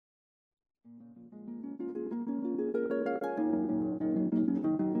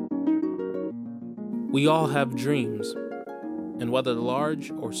We all have dreams, and whether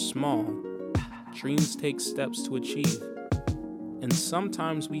large or small, dreams take steps to achieve. And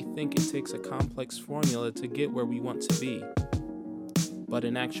sometimes we think it takes a complex formula to get where we want to be. But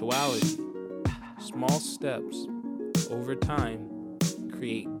in actuality, small steps over time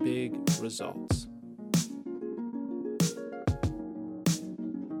create big results.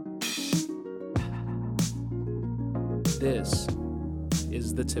 This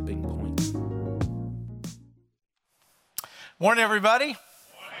is The Tipping Point. Morning, everybody. Morning.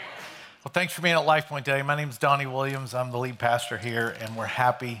 Well, thanks for being at LifePoint today. My name is Donnie Williams. I'm the lead pastor here, and we're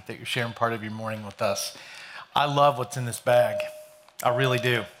happy that you're sharing part of your morning with us. I love what's in this bag. I really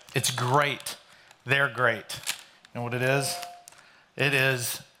do. It's great. They're great. You know what it is? It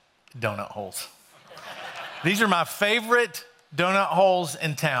is donut holes. These are my favorite donut holes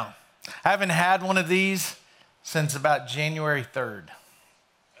in town. I haven't had one of these since about January 3rd.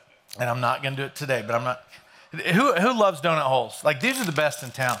 And I'm not going to do it today, but I'm not. Who loves donut holes? Like, these are the best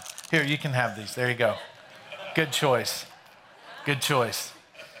in town. Here, you can have these. There you go. Good choice. Good choice.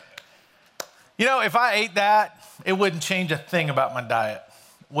 You know, if I ate that, it wouldn't change a thing about my diet.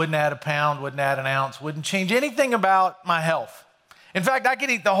 Wouldn't add a pound, wouldn't add an ounce, wouldn't change anything about my health. In fact, I could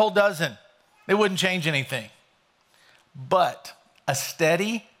eat the whole dozen. It wouldn't change anything. But a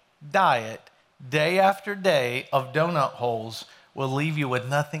steady diet, day after day, of donut holes will leave you with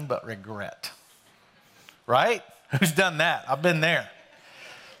nothing but regret. Right? Who's done that? I've been there.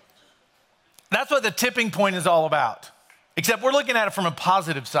 That's what the tipping point is all about. Except we're looking at it from a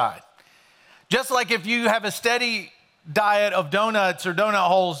positive side. Just like if you have a steady diet of donuts or donut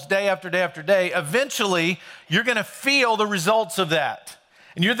holes day after day after day, eventually you're going to feel the results of that.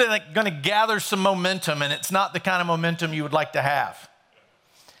 And you're then going to gather some momentum, and it's not the kind of momentum you would like to have.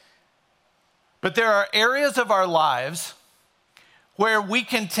 But there are areas of our lives where we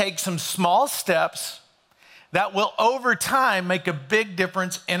can take some small steps that will over time make a big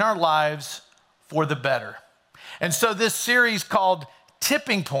difference in our lives for the better. And so this series called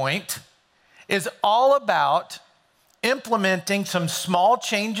Tipping Point is all about implementing some small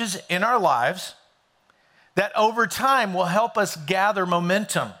changes in our lives that over time will help us gather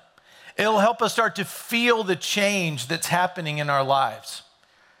momentum. It'll help us start to feel the change that's happening in our lives.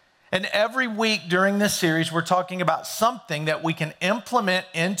 And every week during this series, we're talking about something that we can implement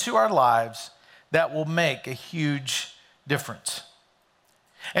into our lives that will make a huge difference.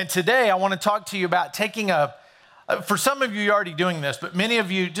 And today, I want to talk to you about taking for some of you, you're already doing this, but many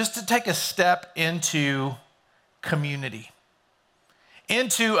of you, just to take a step into community,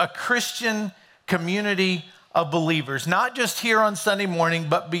 into a Christian community of believers, not just here on Sunday morning,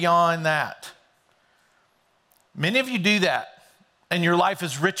 but beyond that. Many of you do that, and your life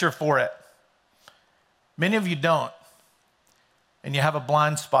is richer for it. Many of you don't, and you have a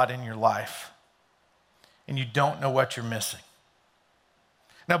blind spot in your life, and you don't know what you're missing.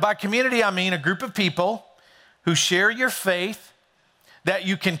 Now, by community, I mean a group of people who share your faith, that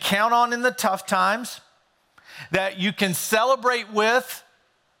you can count on in the tough times, that you can celebrate with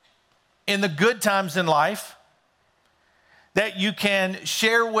in the good times in life, that you can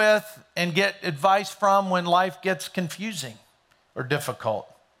share with and get advice from when life gets confusing or difficult.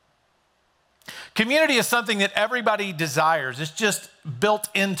 Community is something that everybody desires. It's just built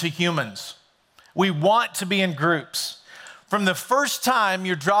into humans. We want to be in groups. From the first time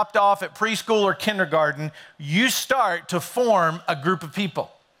you're dropped off at preschool or kindergarten, you start to form a group of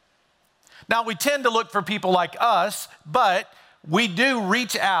people. Now, we tend to look for people like us, but we do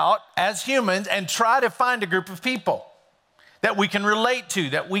reach out as humans and try to find a group of people that we can relate to,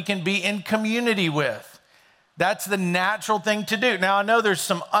 that we can be in community with. That's the natural thing to do. Now, I know there's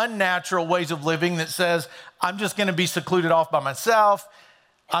some unnatural ways of living that says, I'm just going to be secluded off by myself.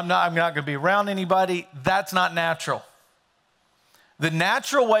 I'm not going to be around anybody. That's not natural. The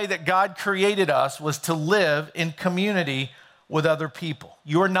natural way that God created us was to live in community with other people.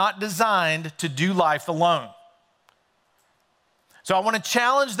 You are not designed to do life alone. So I want to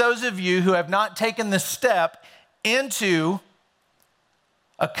challenge those of you who have not taken the step into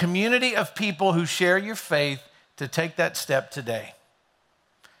a community of people who share your faith to take that step today.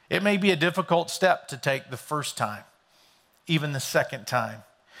 It may be a difficult step to take the first time, even the second time.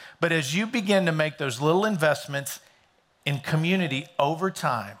 But as you begin to make those little investments in community over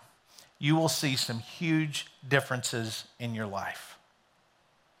time, you will see some huge differences in your life.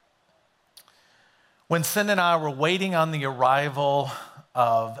 When Cindy and I were waiting on the arrival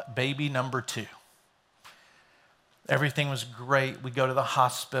of baby number 2, everything was great. We go to the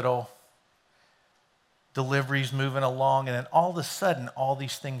hospital, delivery's moving along, and then all of a sudden, all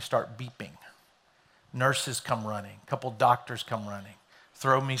these things start beeping. Nurses come running, a couple doctors come running.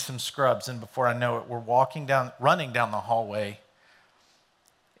 throw me some scrubs, and before I know it, we're running down the hallway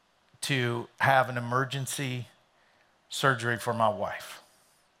to have an emergency surgery for my wife.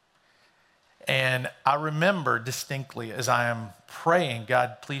 And I remember distinctly as I am praying,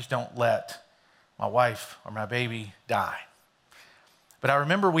 God, please don't let my wife or my baby die. But I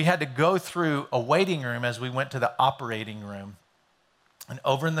remember we had to go through a waiting room as we went to the operating room. And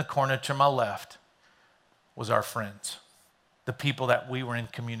over in the corner to my left was our friends, the people that we were in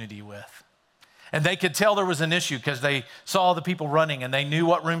community with. And they could tell there was an issue because they saw the people running and they knew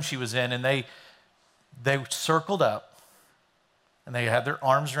what room she was in. And they circled up and they had their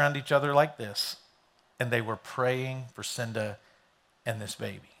arms around each other like this. And they were praying for Cinda and this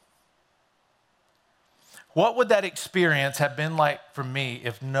baby. What would that experience have been like for me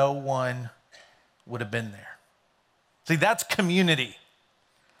if no one would have been there? See, that's community.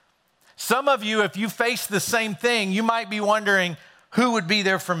 Some of you, if you face the same thing, you might be wondering, who would be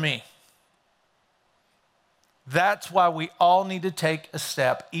there for me? That's why we all need to take a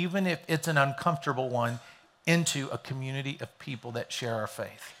step, even if it's an uncomfortable one, into a community of people that share our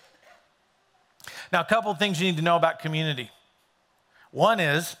faith. Now, a couple of things you need to know about community. One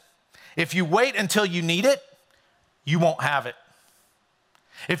is, if you wait until you need it, you won't have it.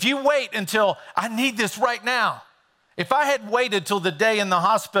 If you wait until, I need this right now. If I had waited till the day in the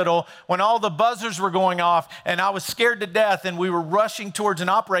hospital when all the buzzers were going off and I was scared to death and we were rushing towards an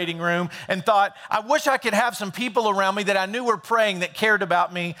operating room and thought, I wish I could have some people around me that I knew were praying, that cared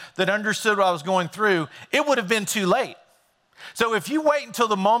about me, that understood what I was going through, it would have been too late. So if you wait until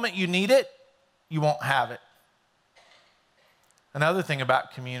the moment you need it, you won't have it. Another thing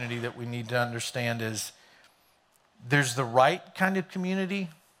about community that we need to understand is there's the right kind of community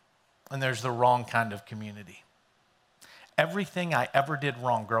and there's the wrong kind of community. Everything I ever did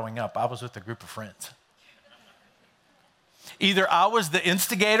wrong growing up, I was with a group of friends. Either I was the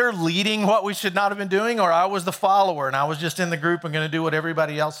instigator leading what we should not have been doing, or I was the follower and I was just in the group and going to do what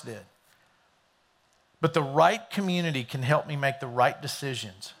everybody else did. But the right community can help me make the right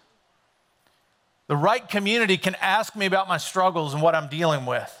decisions. The right community can ask me about my struggles and what I'm dealing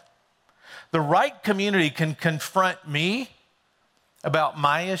with. The right community can confront me about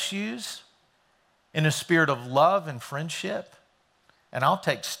my issues in a spirit of love and friendship, and I'll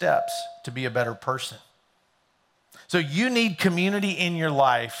take steps to be a better person. So you need community in your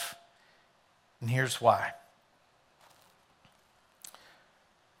life, and here's why.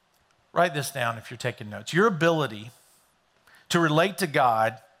 Write this down if you're taking notes. Your ability to relate to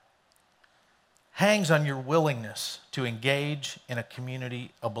God hangs on your willingness to engage in a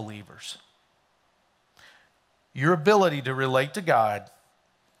community of believers. Your ability to relate to God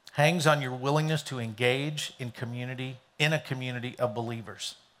hangs on your willingness to engage in a community of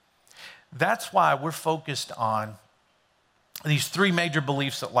believers. That's why we're focused on these three major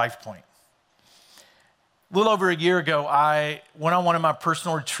beliefs at LifePoint. A little over a year ago, I went on one of my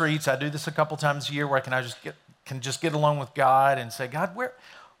personal retreats. I do this a couple times a year where I can just get alone with God and say, God, where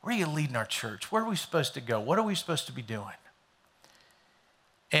are you leading our church? Where are we supposed to go? What are we supposed to be doing?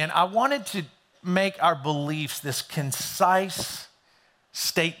 And I wanted to make our beliefs this concise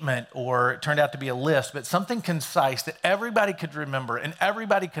statement, or it turned out to be a list, but something concise that everybody could remember and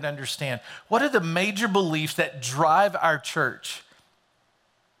everybody could understand. What are the major beliefs that drive our church?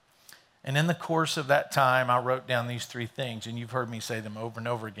 And in the course of that time, I wrote down these three things, and you've heard me say them over and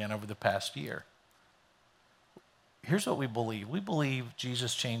over again over the past year. Here's what we believe. We believe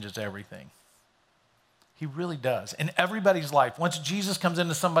Jesus changes everything. He really does. In everybody's life, once Jesus comes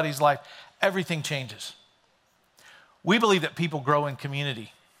into somebody's life, everything changes. We believe that people grow in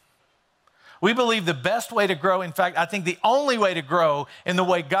community. We believe the best way to grow, in fact, I think the only way to grow in the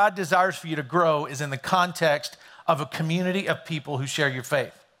way God desires for you to grow is in the context of a community of people who share your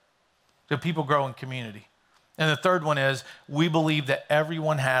faith. So people grow in community. And the third one is we believe that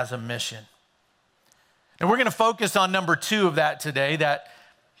everyone has a mission. And we're going to focus on number 2 of that today, that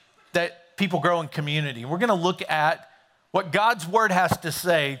people grow in community. We're going to look at what God's word has to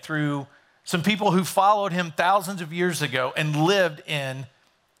say through some people who followed him thousands of years ago and lived in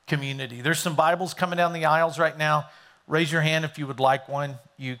community. There's some Bibles coming down the aisles right now. Raise your hand if you would like one.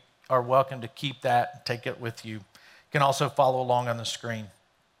 You are welcome to keep that, take it with you. You can also follow along on the screen.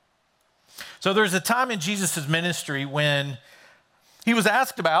 So there's a time in Jesus' ministry when he was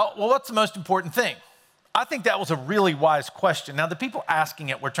asked about, well, what's the most important thing? I think that was a really wise question. Now, the people asking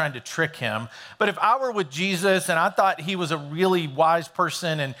it were trying to trick him, but if I were with Jesus and I thought he was a really wise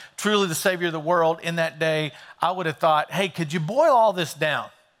person and truly the Savior of the world in that day, I would have thought, hey, could you boil all this down?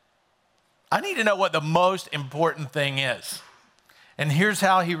 I need to know what the most important thing is. And here's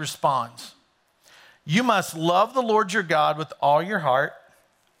how he responds. You must love the Lord your God with all your heart,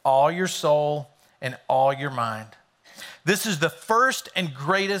 all your soul, and all your mind. This is the first and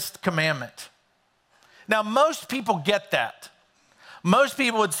greatest commandment. Now, most people get that. Most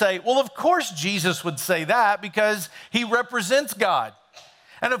people would say, well, of course Jesus would say that because he represents God.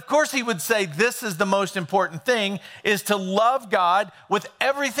 And of course he would say this is the most important thing, is to love God with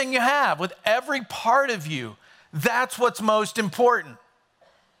everything you have, with every part of you. That's what's most important.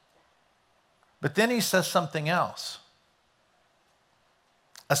 But then he says something else.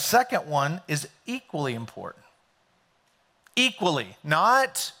 A second one is equally important. Equally,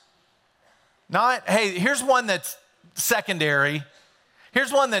 not, hey, here's one that's secondary.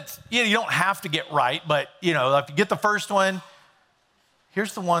 Here's one that's, you don't have to get right, but, if you get the first one,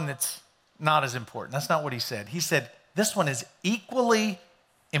 here's the one that's not as important. That's not what he said. He said, this one is equally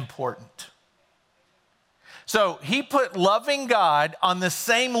important. So he put loving God on the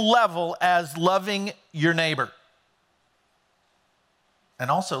same level as loving your neighbor and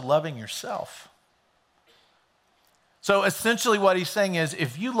also loving yourself. So essentially what he's saying is,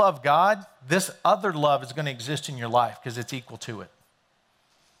 if you love God, this other love is going to exist in your life because it's equal to it.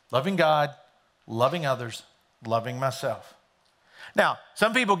 Loving God, loving others, loving myself. Now,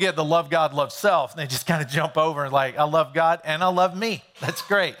 some people get the love God, love self, and they just kind of jump over and I love God and I love me. That's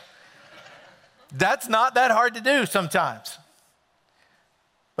great. That's not that hard to do sometimes.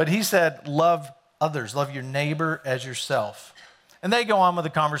 But he said, love others, love your neighbor as yourself. And they go on with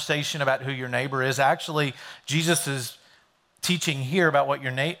a conversation about who your neighbor is. Actually, Jesus is teaching here about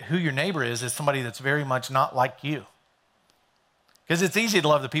who your neighbor is somebody that's very much not like you. Because it's easy to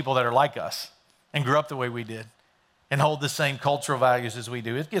love the people that are like us and grew up the way we did and hold the same cultural values as we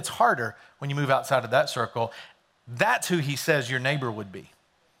do. It gets harder when you move outside of that circle. That's who he says your neighbor would be.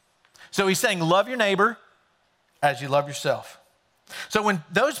 So he's saying, love your neighbor as you love yourself. So when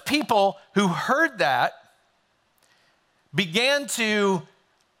those people who heard that began to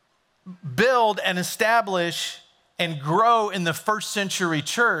build and establish and grow in the first century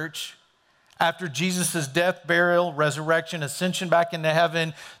church, after Jesus' death, burial, resurrection, ascension back into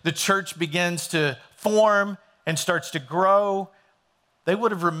heaven, the church begins to form and starts to grow. They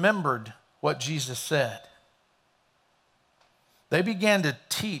would have remembered what Jesus said. They began to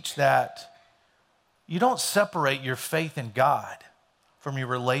teach that you don't separate your faith in God from your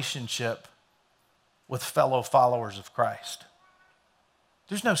relationship with fellow followers of Christ.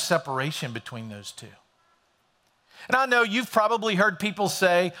 There's no separation between those two. And I know you've probably heard people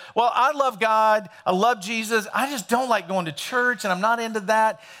say, well, I love God, I love Jesus, I just don't like going to church and I'm not into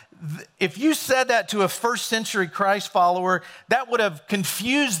that. If you said that to a first century Christ follower, that would have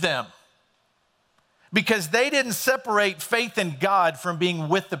confused them because they didn't separate faith in God from being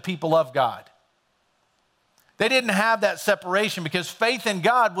with the people of God. They didn't have that separation because faith in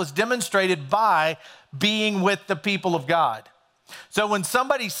God was demonstrated by being with the people of God. So when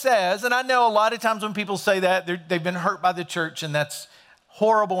somebody says, and I know a lot of times when people say that, they've been hurt by the church, and that's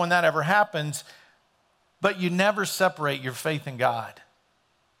horrible when that ever happens, but you never separate your faith in God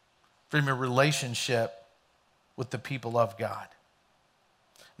from your relationship with the people of God.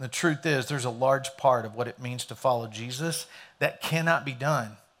 And the truth is, there's a large part of what it means to follow Jesus that cannot be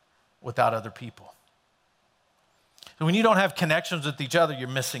done without other people. So when you don't have connections with each other, you're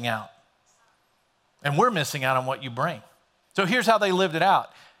missing out. And we're missing out on what you bring. So here's how they lived it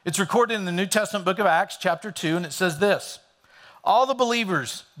out. It's recorded in the New Testament book of Acts, chapter 2, and it says this: all the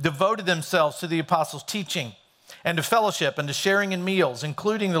believers devoted themselves to the apostles' teaching and to fellowship and to sharing in meals,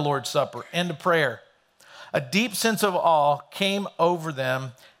 including the Lord's Supper and to prayer. A deep sense of awe came over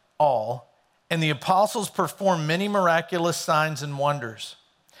them all, and the apostles performed many miraculous signs and wonders.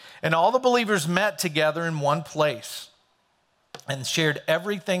 And all the believers met together in one place and shared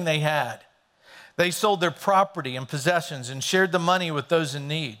everything they had. They sold their property and possessions and shared the money with those in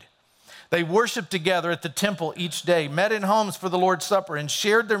need. They worshiped together at the temple each day, met in homes for the Lord's Supper, and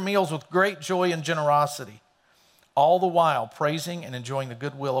shared their meals with great joy and generosity, all the while praising and enjoying the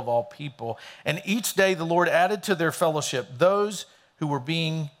goodwill of all people. And each day the Lord added to their fellowship those who were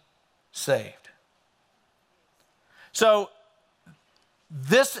being saved. So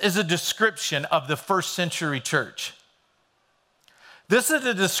this is a description of the first century church. This is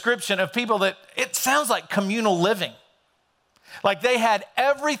a description of people that it sounds like communal living. Like they had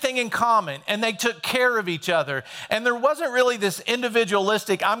everything in common and they took care of each other. And there wasn't really this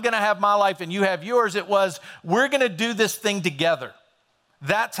individualistic, I'm going to have my life and you have yours. It was, we're going to do this thing together.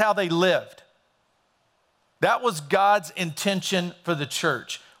 That's how they lived. That was God's intention for the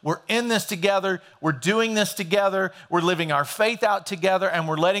church. We're in this together. We're doing this together. We're living our faith out together, and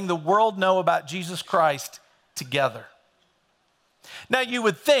we're letting the world know about Jesus Christ together. Now you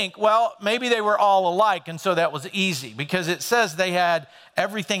would think, well, maybe they were all alike, and so that was easy because it says they had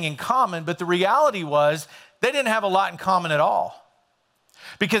everything in common, but the reality was they didn't have a lot in common at all.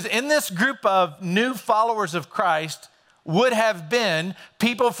 Because in this group of new followers of Christ would have been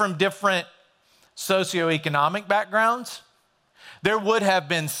people from different socioeconomic backgrounds. There would have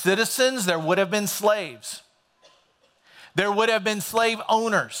been citizens, there would have been slaves. There would have been slave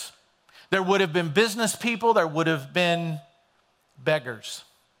owners. There would have been business people, there would have been beggars.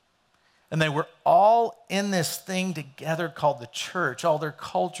 And they were all in this thing together called the church, all their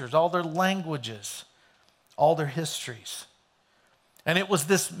cultures, all their languages, all their histories. And it was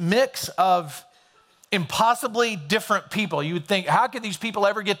this mix of impossibly different people. You would think, how could these people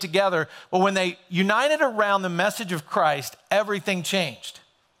ever get together? Well, when they united around the message of Christ, everything changed.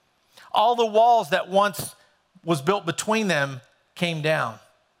 All the walls that once was built between them came down.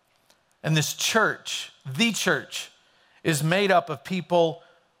 And this church, the church, is made up of people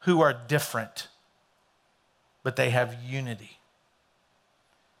who are different, but they have unity.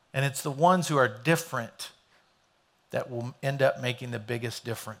 And it's the ones who are different that will end up making the biggest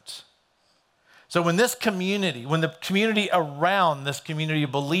difference. So when this community, when the community around this community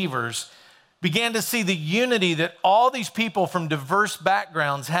of believers began to see the unity that all these people from diverse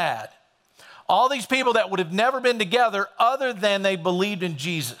backgrounds had, all these people that would have never been together other than they believed in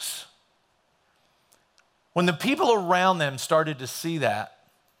Jesus. When the people around them started to see that,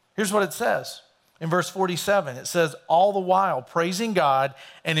 here's what it says. In verse 47, it says, all the while praising God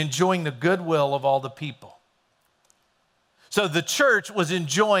and enjoying the goodwill of all the people. So the church was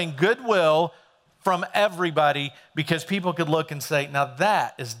enjoying goodwill from everybody because people could look and say, now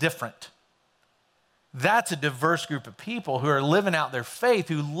that is different. That's a diverse group of people who are living out their faith,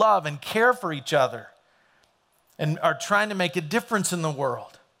 who love and care for each other and are trying to make a difference in the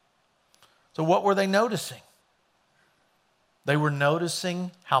world. So what were they noticing? They were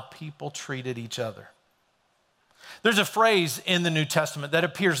noticing how people treated each other. There's a phrase in the New Testament that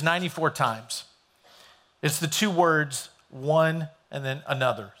appears 94 times. It's the two words, one and then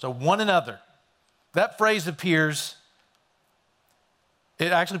another. So one another. That phrase appears,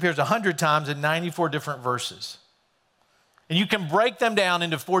 it actually appears 100 times in 94 different verses. And you can break them down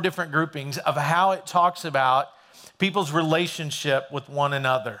into 4 different groupings of how it talks about people's relationship with one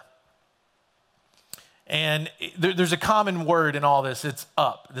another. And there's a common word in all this. It's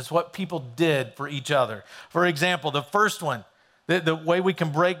up. That's what people did for each other. For example, the first one, the way we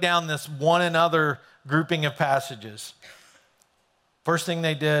can break down this one another grouping of passages. First thing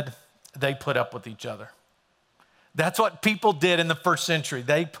they did, they put up with each other. That's what people did in the first century.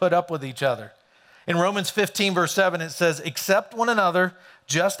 They put up with each other. In Romans 15, verse 7, it says, accept one another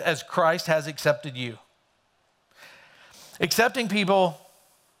just as Christ has accepted you. Accepting people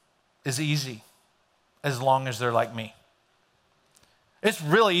is easy as long as they're like me. It's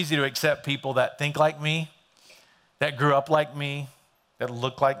really easy to accept people that think like me, that grew up like me, that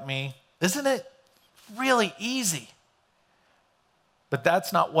look like me. Isn't it really easy? But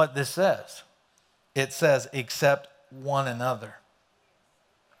that's not what this says. It says, accept one another.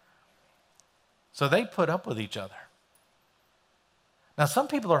 So they put up with each other. Now, some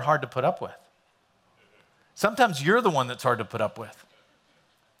people are hard to put up with. Sometimes you're the one that's hard to put up with.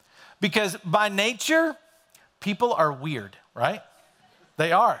 Because by nature, people are weird, right?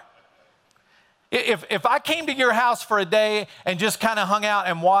 They are. If I came to your house for a day and just kind of hung out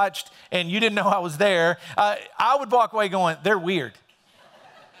and watched and you didn't know I was there, I would walk away going, they're weird.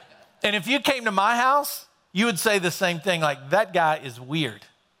 And if you came to my house, you would say the same thing, like, that guy is weird.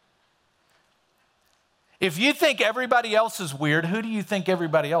 If you think everybody else is weird, who do you think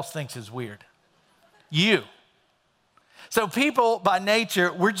everybody else thinks is weird? You. So people, by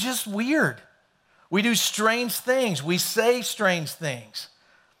nature, we're just weird. We do strange things. We say strange things.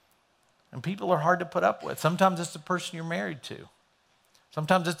 And people are hard to put up with. Sometimes it's the person you're married to.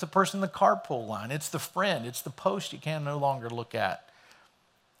 Sometimes it's the person in the carpool line. It's the friend. It's the post you can no longer look at.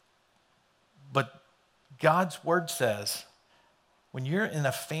 But God's word says, when you're in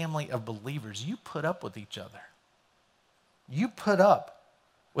a family of believers, you put up with each other. You put up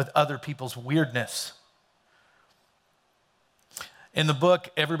with other people's weirdness. In the book,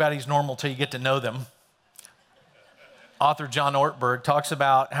 Everybody's Normal Till You Get to Know Them, author John Ortberg talks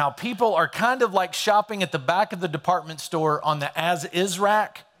about how people are kind of like shopping at the back of the department store on the as-is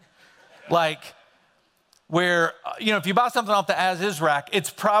rack. Like, where, if you buy something off the as-is rack, it's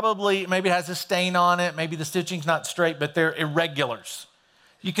probably, maybe it has a stain on it, maybe the stitching's not straight, but they're irregulars.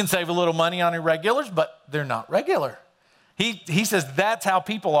 You can save a little money on irregulars, but they're not regular. He says that's how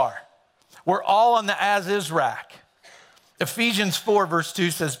people are. We're all on the as-is rack. Ephesians 4, verse 2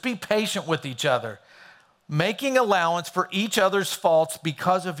 says, be patient with each other. making allowance for each other's faults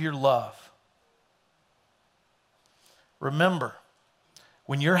because of your love. Remember,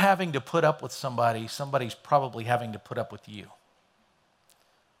 when you're having to put up with somebody, somebody's probably having to put up with you.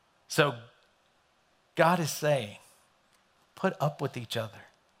 So God is saying, put up with each other.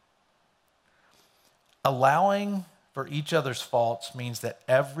 Allowing for each other's faults means that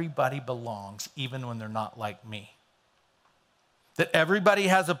everybody belongs, even when they're not like me. That everybody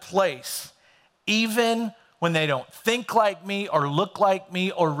has a place, even when they don't think like me or look like me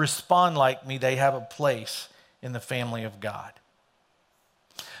or respond like me, they have a place in the family of God.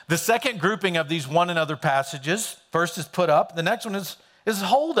 The second grouping of these one another passages, first is put up. The next one is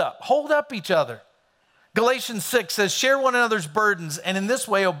hold up. Hold up each other. Galatians 6 says, share one another's burdens and in this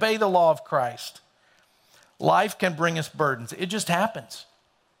way obey the law of Christ. Life can bring us burdens. It just happens.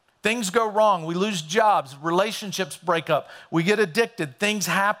 Things go wrong. We lose jobs. Relationships break up. We get addicted. Things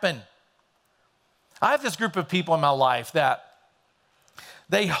happen. I have this group of people in my life that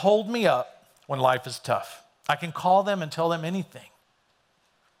they hold me up when life is tough. I can call them and tell them anything.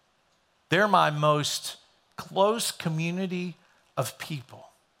 They're my most close community of people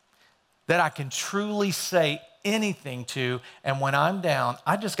that I can truly say anything to. And when I'm down,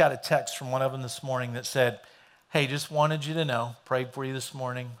 I just got a text from one of them this morning that said, hey, just wanted you to know, prayed for you this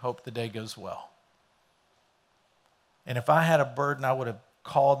morning, hope the day goes well. And if I had a burden, I would have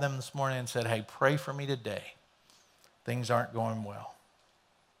called them this morning and said, hey, pray for me today. Things aren't going well.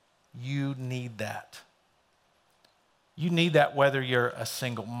 You need that. You need that whether you're a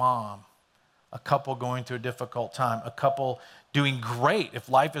single mom, a couple going through a difficult time, a couple doing great. If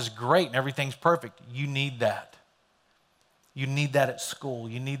life is great and everything's perfect, you need that. You need that at school.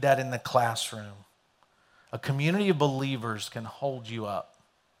 You need that in the classroom. A community of believers can hold you up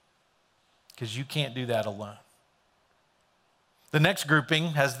because you can't do that alone. The next grouping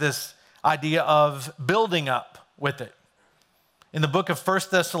has this idea of building up with it. In the book of 1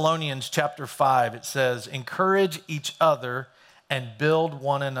 Thessalonians chapter 5, it says, encourage each other and build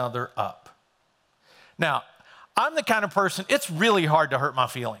one another up. Now, I'm the kind of person, it's really hard to hurt my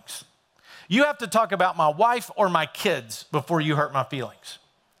feelings. You have to talk about my wife or my kids before you hurt my feelings.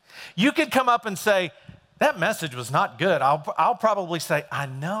 You could come up and say, that message was not good. I'll probably say, I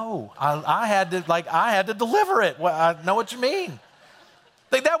know. I had to deliver it. Well, I know what you mean.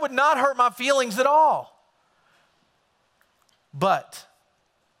 Like, that would not hurt my feelings at all. But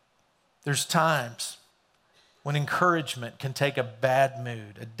there's times when encouragement can take a bad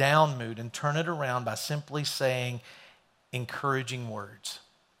mood, a down mood, and turn it around by simply saying encouraging words.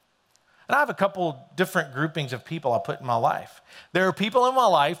 And I have a couple different groupings of people I put in my life. There are people in my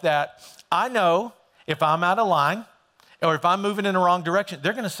life that I know if I'm out of line or if I'm moving in the wrong direction,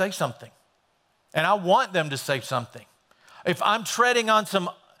 they're going to say something. And I want them to say something. If I'm treading on some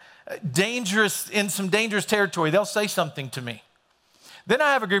dangerous territory, they'll say something to me. Then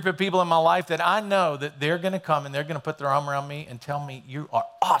I have a group of people in my life that I know that they're going to come and they're going to put their arm around me and tell me, you are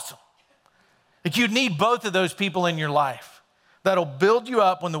awesome. Like, you need both of those people in your life that'll build you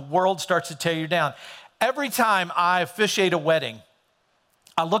up when the world starts to tear you down. Every time I officiate a wedding,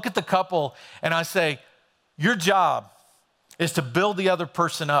 I look at the couple and I say, your job is to build the other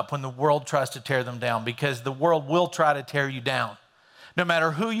person up when the world tries to tear them down, because the world will try to tear you down. No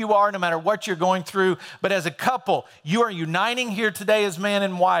matter who you are, no matter what you're going through, but as a couple, you are uniting here today as man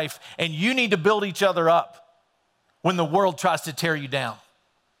and wife, and you need to build each other up when the world tries to tear you down.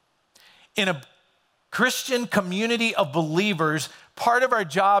 In a Christian community of believers, part of our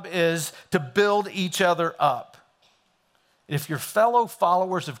job is to build each other up. If your fellow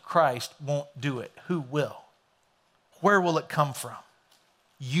followers of Christ won't do it, who will? Where will it come from?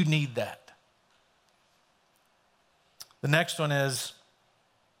 You need that. The next one is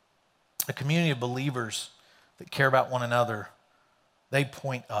a community of believers that care about one another. They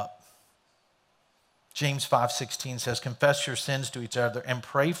point up. James 5:16 says, confess your sins to each other and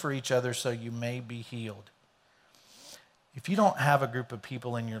pray for each other so you may be healed. If you don't have a group of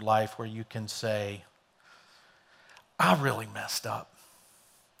people in your life where you can say, I really messed up.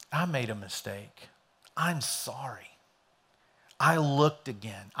 I made a mistake. I'm sorry. I looked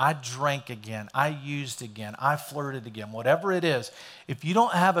again. I drank again. I used again. I flirted again. Whatever it is, if you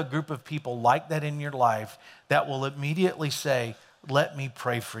don't have a group of people like that in your life that will immediately say, let me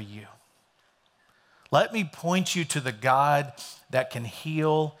pray for you. Let me point you to the God that can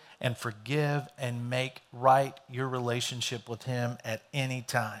heal and forgive and make right your relationship with him at any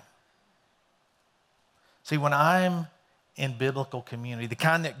time. See, when I'm in biblical community, the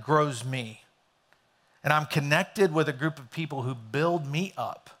kind that grows me, and I'm connected with a group of people who build me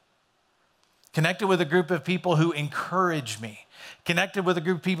up, connected with a group of people who encourage me, connected with a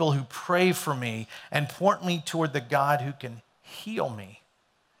group of people who pray for me and point me toward the God who can heal me,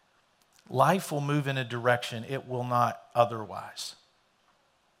 life will move in a direction it will not otherwise.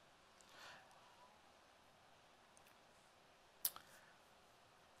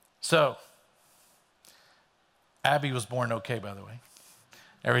 So, Abby was born okay, by the way.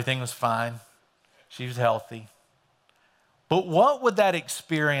 Everything was fine. She was healthy. But what would that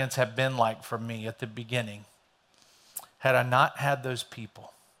experience have been like for me at the beginning had I not had those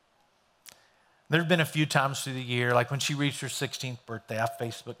people? There have been a few times through the year, like when she reached her 16th birthday, I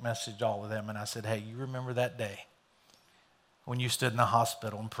Facebook messaged all of them and I said, hey, you remember that day when you stood in the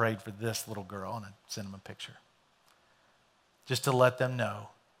hospital and prayed for this little girl? And I sent them a picture. Just to let them know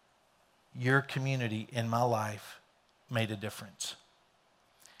your community in my life made a difference.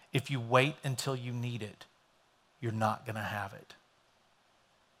 If you wait until you need it, you're not going to have it.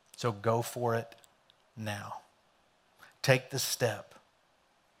 So go for it now. Take the step.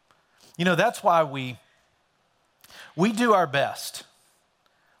 You know, that's why we do our best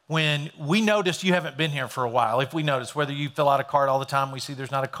when we notice you haven't been here for a while. If we notice, whether you fill out a card all the time, we see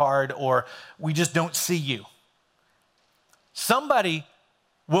there's not a card, or we just don't see you. Somebody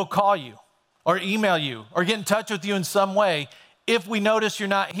will call you or email you or get in touch with you in some way if we notice you're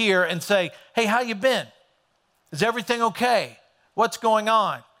not here and say, hey, how you been? Is everything okay? What's going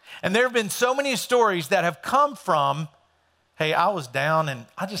on? And there have been so many stories that have come from, hey, I was down and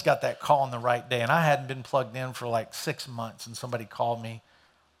I just got that call on the right day and I hadn't been plugged in for like 6 months and somebody called me.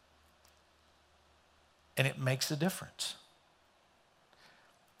 And it makes a difference.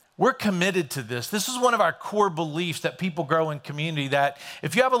 We're committed to this. This is one of our core beliefs that people grow in community, that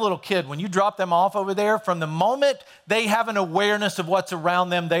if you have a little kid, when you drop them off over there, from the moment they have an awareness of what's around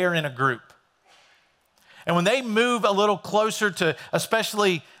them, they are in a group. And when they move a little closer to,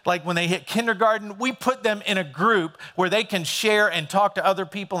 especially like when they hit kindergarten, we put them in a group where they can share and talk to other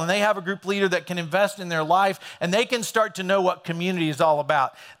people, and they have a group leader that can invest in their life, and they can start to know what community is all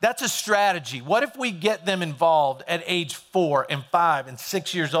about. That's a strategy. What if we get them involved at age 4 and 5 and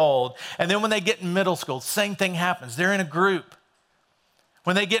 6 years old, and then when they get in middle school, same thing happens. They're in a group.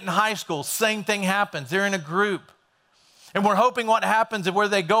 When they get in high school, same thing happens. They're in a group. And we're hoping what happens is whether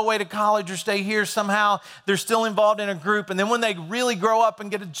they go away to college or stay here, somehow they're still involved in a group. And then when they really grow up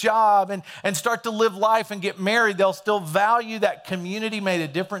and get a job and start to live life and get married, they'll still value that community made a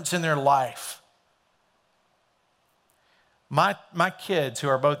difference in their life. My kids, who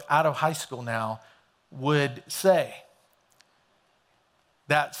are both out of high school now, would say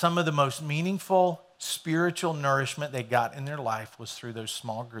that some of the most meaningful spiritual nourishment they got in their life was through those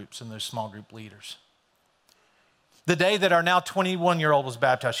small groups and those small group leaders. The day that our now 21-year-old was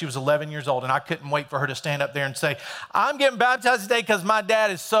baptized, she was 11 years old, and I couldn't wait for her to stand up there and say, I'm getting baptized today because my dad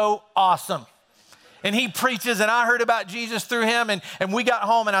is so awesome. And he preaches, and I heard about Jesus through him, and we got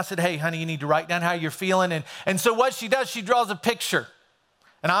home, and I said, hey, honey, you need to write down how you're feeling. And so what she does, she draws a picture,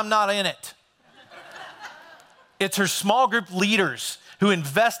 and I'm not in it. It's her small group leaders who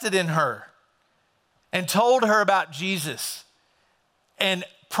invested in her and told her about Jesus and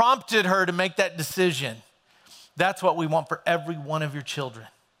prompted her to make that decision. That's what we want for every one of your children.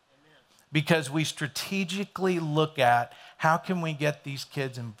 Amen. Because we strategically look at how can we get these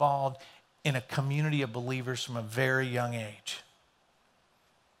kids involved in a community of believers from a very young age.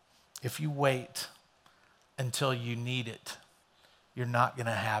 If you wait until you need it, you're not going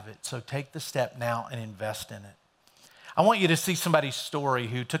to have it. So take the step now and invest in it. I want you to see somebody's story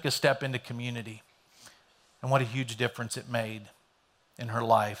who took a step into community and what a huge difference it made in her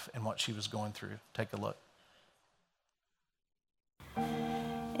life and what she was going through. Take a look.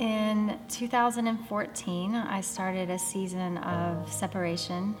 In 2014, I started a season of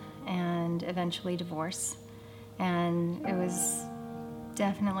separation and eventually divorce. And it was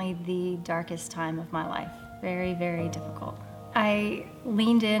definitely the darkest time of my life. Very, very difficult. I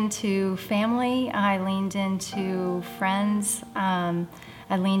leaned into family. I leaned into friends. I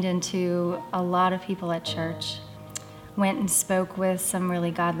leaned into a lot of people at church. Went and spoke with some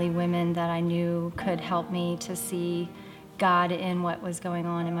really godly women that I knew could help me to see God in what was going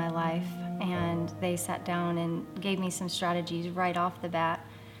on in my life, and they sat down and gave me some strategies right off the bat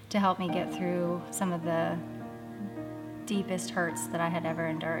to help me get through some of the deepest hurts that I had ever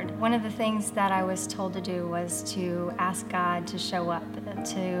endured. One of the things that I was told to do was to ask God to show up,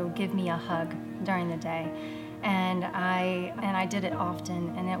 to give me a hug during the day. And I did it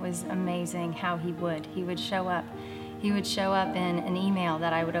often, and it was amazing how he would show up. He would show up in an email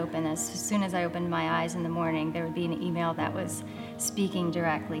that I would open. As soon as I opened my eyes in the morning, there would be an email that was speaking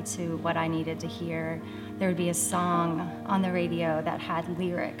directly to what I needed to hear. There would be a song on the radio that had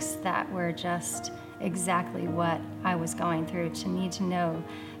lyrics that were just exactly what I was going through, to need to know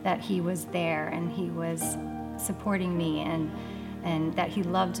that he was there and he was supporting me and that he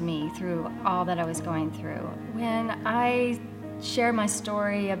loved me through all that I was going through. When I shared my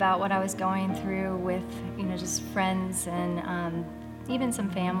story about what I was going through with, just friends and even some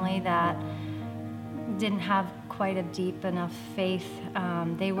family that didn't have quite a deep enough faith,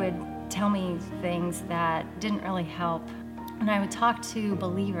 they would tell me things that didn't really help. When I would talk to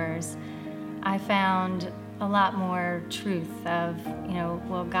believers, I found a lot more truth of,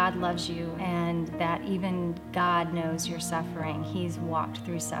 well, God loves you, and that even God knows you're suffering. He's walked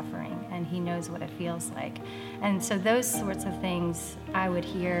through suffering, and he knows what it feels like. And so those sorts of things I would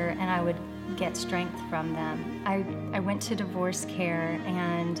hear, and I would get strength from them. I went to divorce care,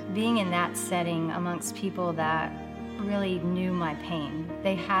 and being in that setting amongst people that really knew my pain.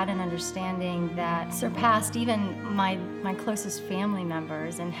 They had an understanding that surpassed even my closest family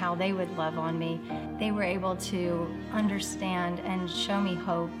members and how they would love on me. They were able to understand and show me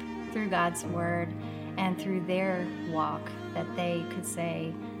hope through God's word and through their walk, that they could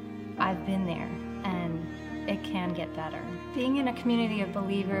say, I've been there and it can get better. Being in a community of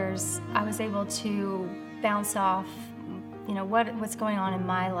believers, I was able to bounce off, what's going on in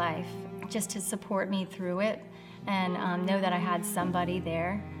my life, just to support me through it. And know that I had somebody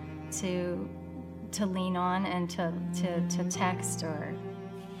there to lean on and to text or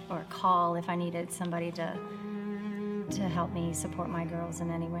call if I needed somebody to help me support my girls in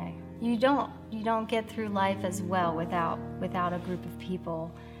any way. You don't get through life as well without a group of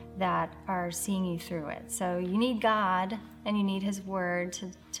people that are seeing you through it. So you need God and you need His Word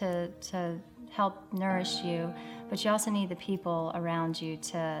to help nourish you. But you also need the people around you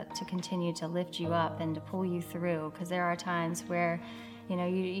to continue to lift you up and to pull you through, because there are times where,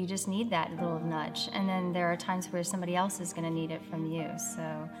 you just need that little nudge. And then there are times where somebody else is going to need it from you.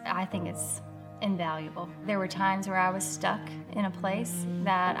 So I think it's invaluable. There were times where I was stuck in a place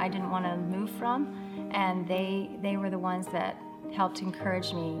that I didn't want to move from, and they were the ones that helped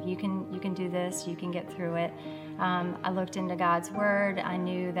encourage me. You can do this, you can get through it. I looked into God's Word. I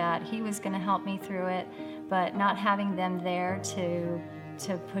knew that He was going to help me through it, but not having them there to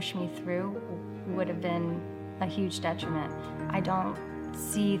push me through would have been a huge detriment. I don't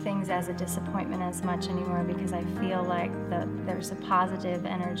see things as a disappointment as much anymore, because I feel like there's a positive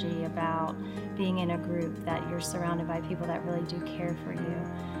energy about being in a group, that you're surrounded by people that really do care for you.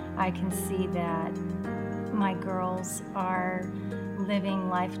 I can see that my girls are living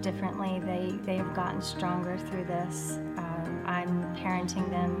life differently. They have gotten stronger through this. I'm parenting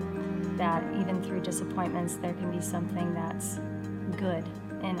them that even through disappointments, there can be something that's good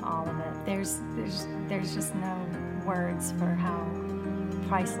in all of it. There's just no words for how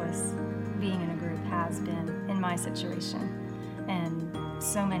priceless being in a group has been in my situation. And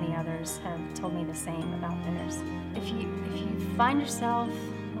so many others have told me the same about theirs. If you find yourself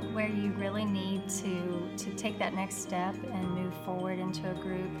where you really need to take that next step and move forward into a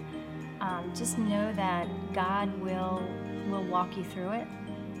group, just know that God will walk you through it.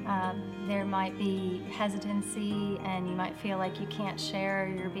 There might be hesitancy and you might feel like you can't share,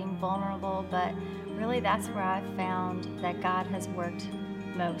 you're being vulnerable, but really that's where I've found that God has worked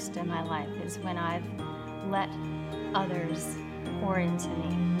most in my life, is when I've let others pour into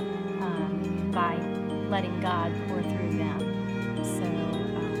me by letting God pour through them. So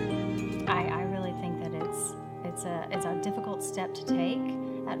I really think that it's a difficult step to take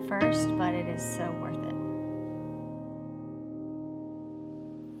at first, but it is so worth it.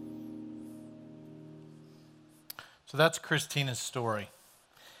 So that's Christina's story.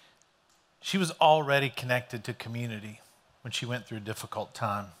 She was already connected to community when she went through a difficult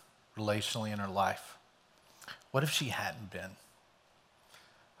time relationally in her life. What if she hadn't been?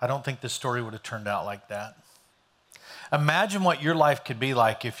 I don't think this story would have turned out like that. Imagine what your life could be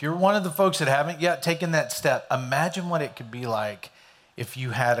like if you're one of the folks that haven't yet taken that step. Imagine what it could be like if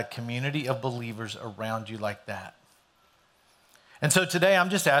you had a community of believers around you like that. And so today I'm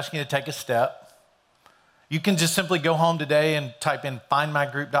just asking you to take a step. You can just simply go home today and type in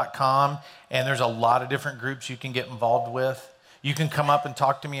findmygroup.com, and there's a lot of different groups you can get involved with. You can come up and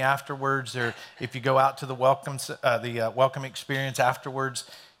talk to me afterwards, or if you go out to the welcome experience afterwards,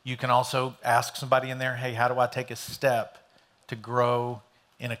 you can also ask somebody in there, hey, how do I take a step to grow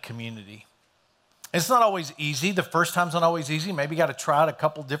in a community? It's not always easy. The first time's not always easy. Maybe you got to try out a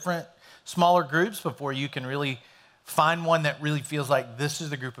couple different smaller groups before you can really find one that really feels like this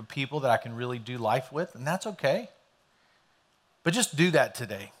is the group of people that I can really do life with, and that's okay. But just do that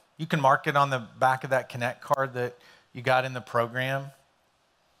today. You can mark it on the back of that Connect card that you got in the program.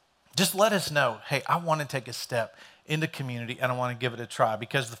 Just let us know, hey, I want to take a step into community and I want to give it a try,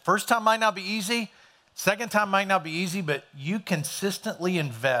 because the first time might not be easy, Second time might not be easy, but you consistently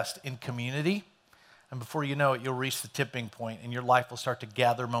invest in community, and before you know it, you'll reach the tipping point and your life will start to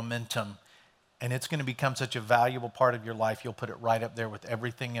gather momentum, and it's going to become such a valuable part of your life, you'll put it right up there with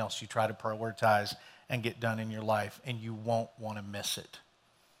everything else you try to prioritize and get done in your life, and you won't want to miss it.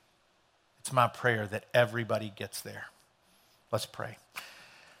 It's my prayer that everybody gets there. Let's pray.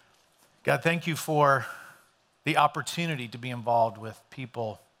 God, thank you for the opportunity to be involved with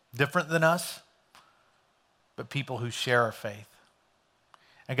people different than us, but people who share our faith.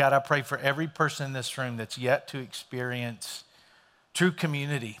 And God, I pray for every person in this room that's yet to experience true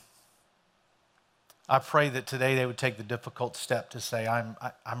community. I pray that today they would take the difficult step to say,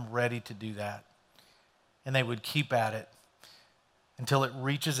 I'm ready to do that. And they would keep at it until it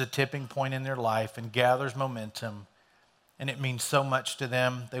reaches a tipping point in their life and gathers momentum, and it means so much to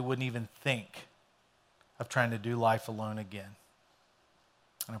them, they wouldn't even think of trying to do life alone again.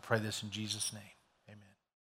 And I pray this in Jesus' name.